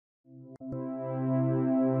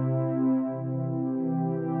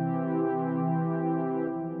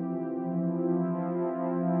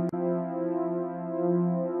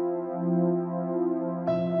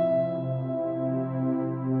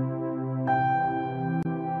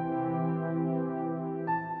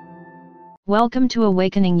Welcome to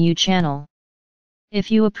Awakening You channel.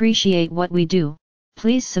 If you appreciate what we do,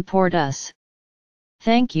 please support us.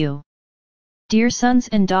 Thank you. Dear sons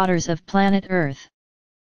and daughters of planet Earth,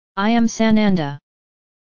 I am Sananda.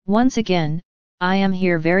 Once again, I am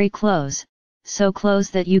here very close, so close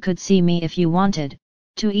that you could see me if you wanted,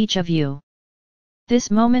 to each of you.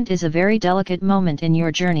 This moment is a very delicate moment in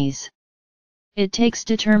your journeys. It takes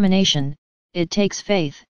determination, it takes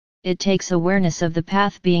faith, it takes awareness of the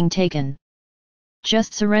path being taken.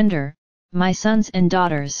 Just surrender, my sons and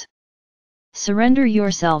daughters. Surrender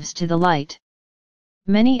yourselves to the light.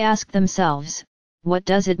 Many ask themselves, what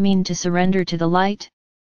does it mean to surrender to the light?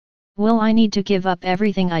 Will I need to give up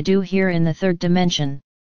everything I do here in the third dimension?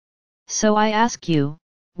 So I ask you,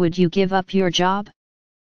 would you give up your job?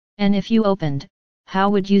 And if you opened,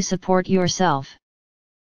 how would you support yourself?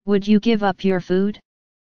 Would you give up your food?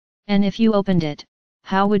 And if you opened it,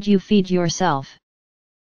 how would you feed yourself?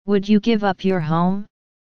 Would you give up your home?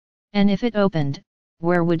 And if it opened,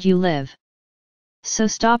 where would you live? So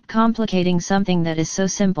stop complicating something that is so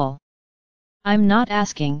simple. I'm not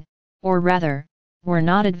asking, or rather, we're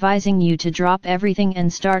not advising you to drop everything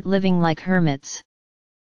and start living like hermits.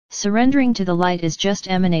 Surrendering to the light is just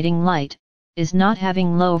emanating light, is not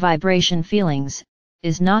having low vibration feelings,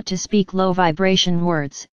 is not to speak low vibration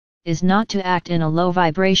words, is not to act in a low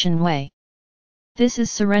vibration way. This is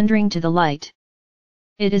surrendering to the light.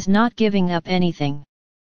 It is not giving up anything.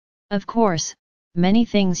 Of course, many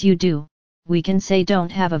things you do, we can say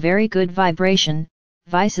don't have a very good vibration,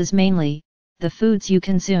 vices mainly, the foods you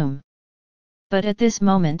consume. But at this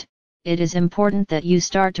moment, it is important that you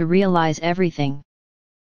start to realize everything.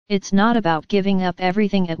 It's not about giving up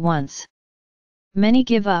everything at once. Many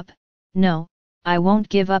give up, no, I won't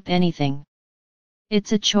give up anything.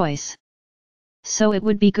 It's a choice. So it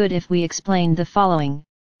would be good if we explained the following: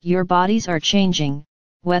 your bodies are changing,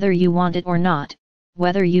 whether you want it or not,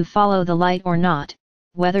 whether you follow the light or not,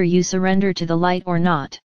 whether you surrender to the light or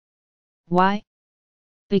not. Why?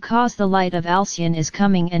 Because the light of Alcyon is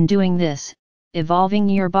coming and doing this, evolving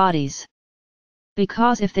your bodies.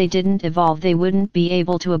 Because if they didn't evolve they wouldn't be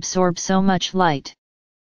able to absorb so much light.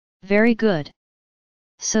 Very good.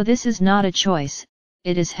 So this is not a choice,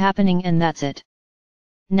 it is happening and that's it.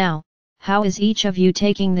 Now, how is each of you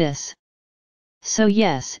taking this? So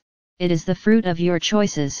yes, it is the fruit of your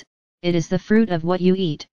choices, it is the fruit of what you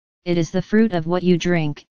eat, it is the fruit of what you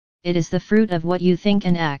drink, it is the fruit of what you think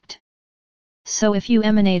and act. So if you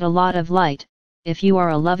emanate a lot of light, if you are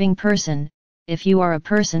a loving person, if you are a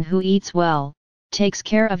person who eats well, takes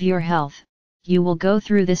care of your health, you will go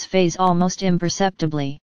through this phase almost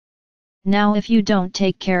imperceptibly. Now if you don't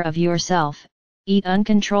take care of yourself, eat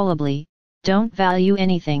uncontrollably, don't value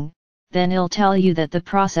anything, then I'll tell you that the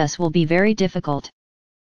process will be very difficult.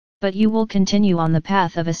 But you will continue on the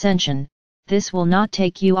path of ascension, this will not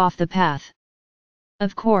take you off the path.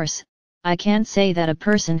 Of course, I can't say that a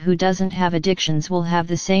person who doesn't have addictions will have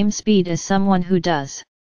the same speed as someone who does.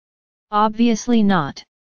 Obviously not.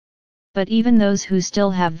 But even those who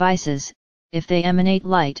still have vices, if they emanate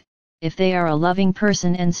light, if they are a loving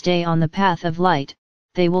person and stay on the path of light,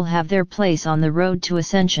 they will have their place on the road to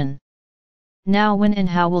ascension. Now when and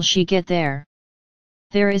how will she get there?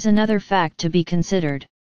 There is another fact to be considered.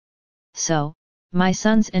 So, my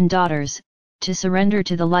sons and daughters, to surrender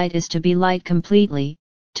to the light is to be light completely,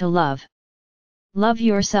 to love. Love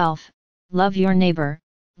yourself, love your neighbor,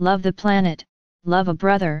 love the planet, love a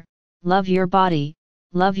brother, love your body,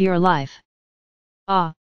 love your life.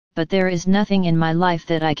 Ah, but there is nothing in my life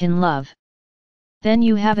that I can love. Then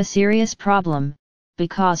you have a serious problem,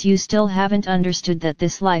 because you still haven't understood that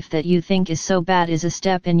this life that you think is so bad is a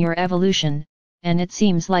step in your evolution, and it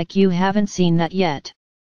seems like you haven't seen that yet.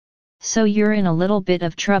 So you're in a little bit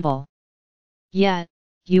of trouble. Yet,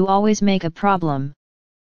 you always make a problem.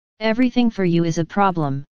 Everything for you is a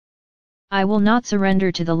problem. I will not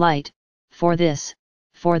surrender to the light, for this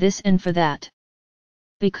and for that.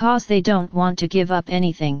 Because they don't want to give up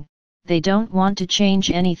anything, they don't want to change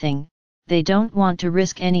anything, they don't want to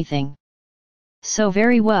risk anything. So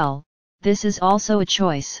very well, this is also a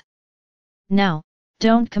choice. Now,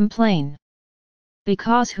 don't complain.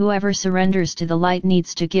 Because whoever surrenders to the light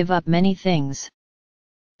needs to give up many things.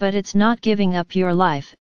 But it's not giving up your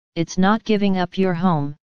life, it's not giving up your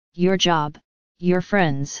home, your job, your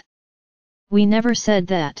friends. We never said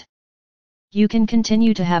that. You can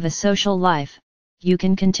continue to have a social life, you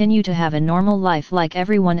can continue to have a normal life like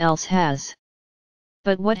everyone else has.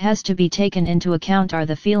 But what has to be taken into account are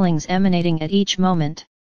the feelings emanating at each moment.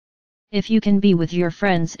 If you can be with your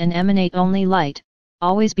friends and emanate only light,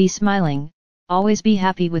 always be smiling, always be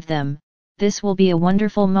happy with them, this will be a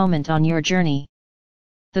wonderful moment on your journey.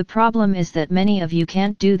 The problem is that many of you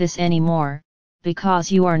can't do this anymore,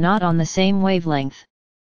 because you are not on the same wavelength.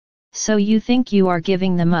 So you think you are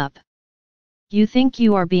giving them up. You think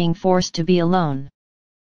you are being forced to be alone.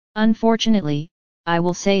 Unfortunately, I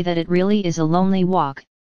will say that it really is a lonely walk,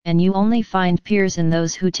 and you only find peers in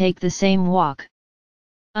those who take the same walk.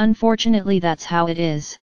 Unfortunately, that's how it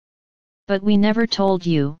is. But we never told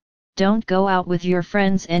you, don't go out with your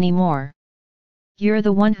friends anymore. You're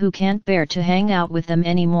the one who can't bear to hang out with them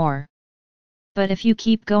anymore. But if you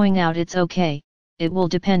keep going out, it's okay, it will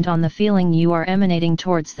depend on the feeling you are emanating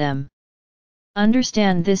towards them.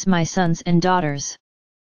 Understand this, my sons and daughters.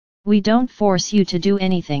 We don't force you to do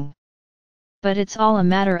anything. But it's all a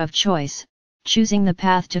matter of choice, choosing the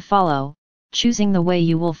path to follow, choosing the way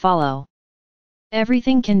you will follow.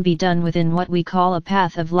 Everything can be done within what we call a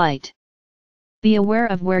path of light. Be aware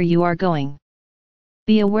of where you are going.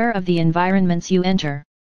 Be aware of the environments you enter.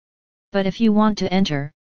 But if you want to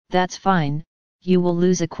enter, that's fine, you will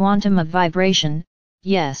lose a quantum of vibration,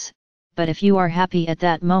 yes, but if you are happy at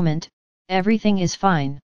that moment, everything is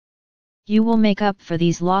fine. You will make up for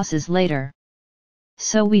these losses later.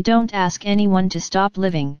 So we don't ask anyone to stop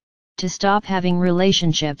living, to stop having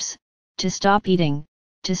relationships, to stop eating,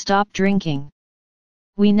 to stop drinking.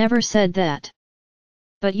 We never said that.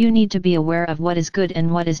 But you need to be aware of what is good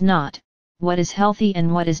and what is not, what is healthy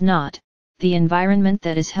and what is not, the environment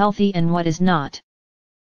that is healthy and what is not.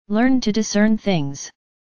 Learn to discern things.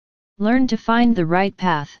 Learn to find the right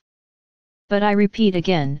path. But I repeat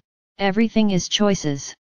again, everything is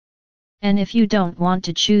choices. And if you don't want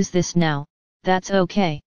to choose this now, that's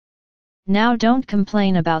okay. Now don't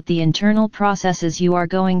complain about the internal processes you are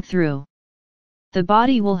going through. The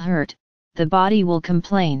body will hurt, the body will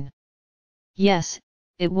complain. Yes,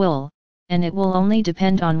 it will, and it will only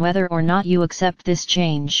depend on whether or not you accept this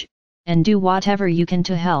change, and do whatever you can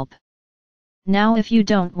to help. Now if you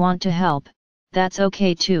don't want to help, that's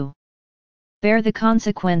okay too. Bear the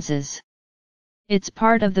consequences. It's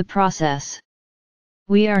part of the process.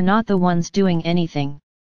 We are not the ones doing anything.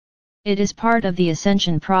 It is part of the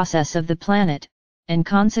ascension process of the planet, and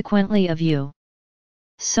consequently of you.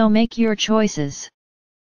 So make your choices.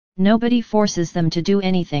 Nobody forces them to do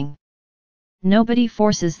anything. Nobody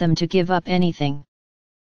forces them to give up anything.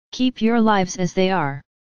 Keep your lives as they are.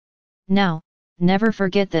 Now, never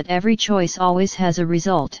forget that every choice always has a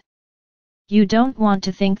result. You don't want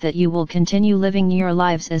to think that you will continue living your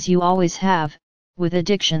lives as you always have, with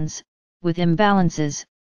addictions, with imbalances,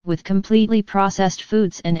 with completely processed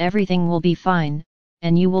foods, and everything will be fine,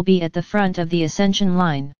 and you will be at the front of the ascension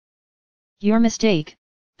line. Your mistake,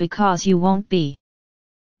 because you won't be.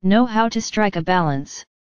 Know how to strike a balance.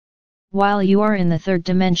 While you are in the third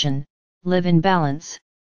dimension, live in balance.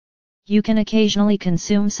 You can occasionally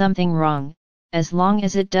consume something wrong, as long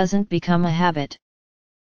as it doesn't become a habit.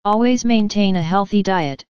 Always maintain a healthy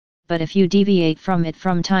diet, but if you deviate from it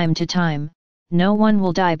from time to time, no one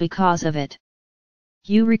will die because of it.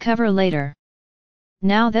 You recover later.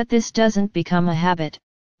 Now that this doesn't become a habit,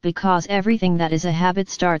 because everything that is a habit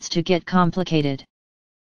starts to get complicated.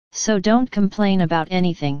 So don't complain about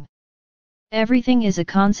anything. Everything is a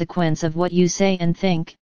consequence of what you say and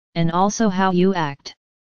think, and also how you act.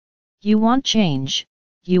 You want change,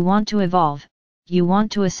 you want to evolve, you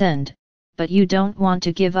want to ascend, but you don't want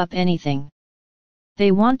to give up anything.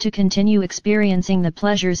 They want to continue experiencing the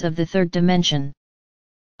pleasures of the third dimension.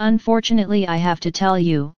 Unfortunately, I have to tell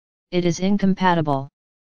you, it is incompatible.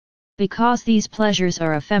 Because these pleasures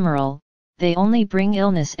are ephemeral, they only bring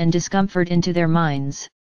illness and discomfort into their minds.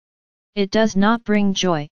 It does not bring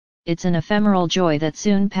joy, it's an ephemeral joy that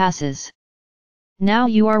soon passes. Now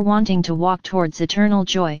you are wanting to walk towards eternal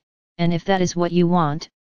joy, and if that is what you want,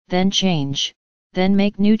 then change, then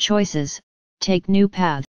make new choices, take new paths.